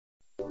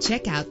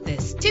Check out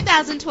this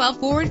 2012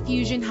 Ford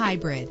Fusion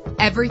Hybrid.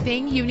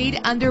 Everything you need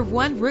under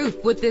one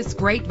roof with this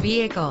great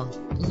vehicle.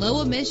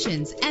 Low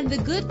emissions and the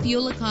good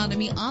fuel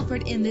economy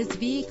offered in this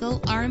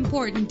vehicle are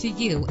important to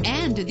you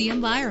and to the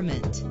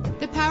environment.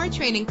 The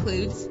powertrain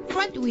includes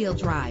front-wheel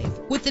drive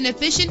with an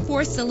efficient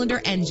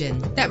 4-cylinder engine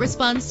that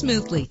responds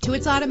smoothly to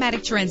its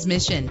automatic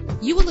transmission.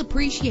 You will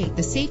appreciate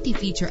the safety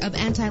feature of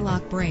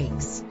anti-lock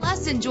brakes.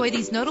 Plus, enjoy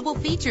these notable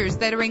features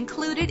that are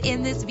included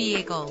in this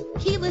vehicle: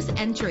 keyless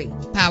entry,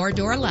 power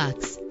door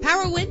locks,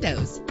 power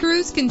windows,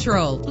 cruise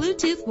control,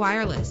 Bluetooth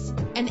wireless,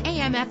 an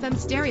AM/FM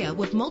stereo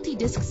with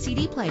multi-disc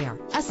CD player,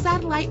 a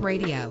satellite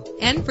radio.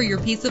 And for your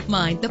peace of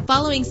mind, the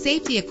following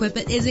safety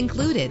equipment is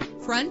included: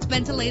 front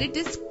ventilated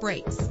disc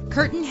brakes,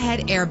 curtain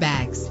head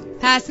airbags,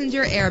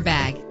 passenger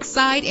airbag,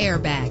 side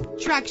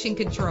airbag, traction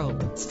control,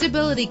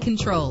 stability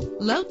control,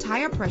 low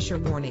tire pressure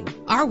warning.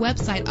 Our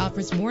website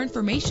offers more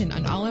information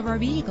on all of our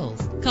vehicles.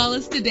 Call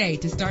us today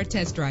to start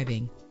test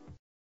driving.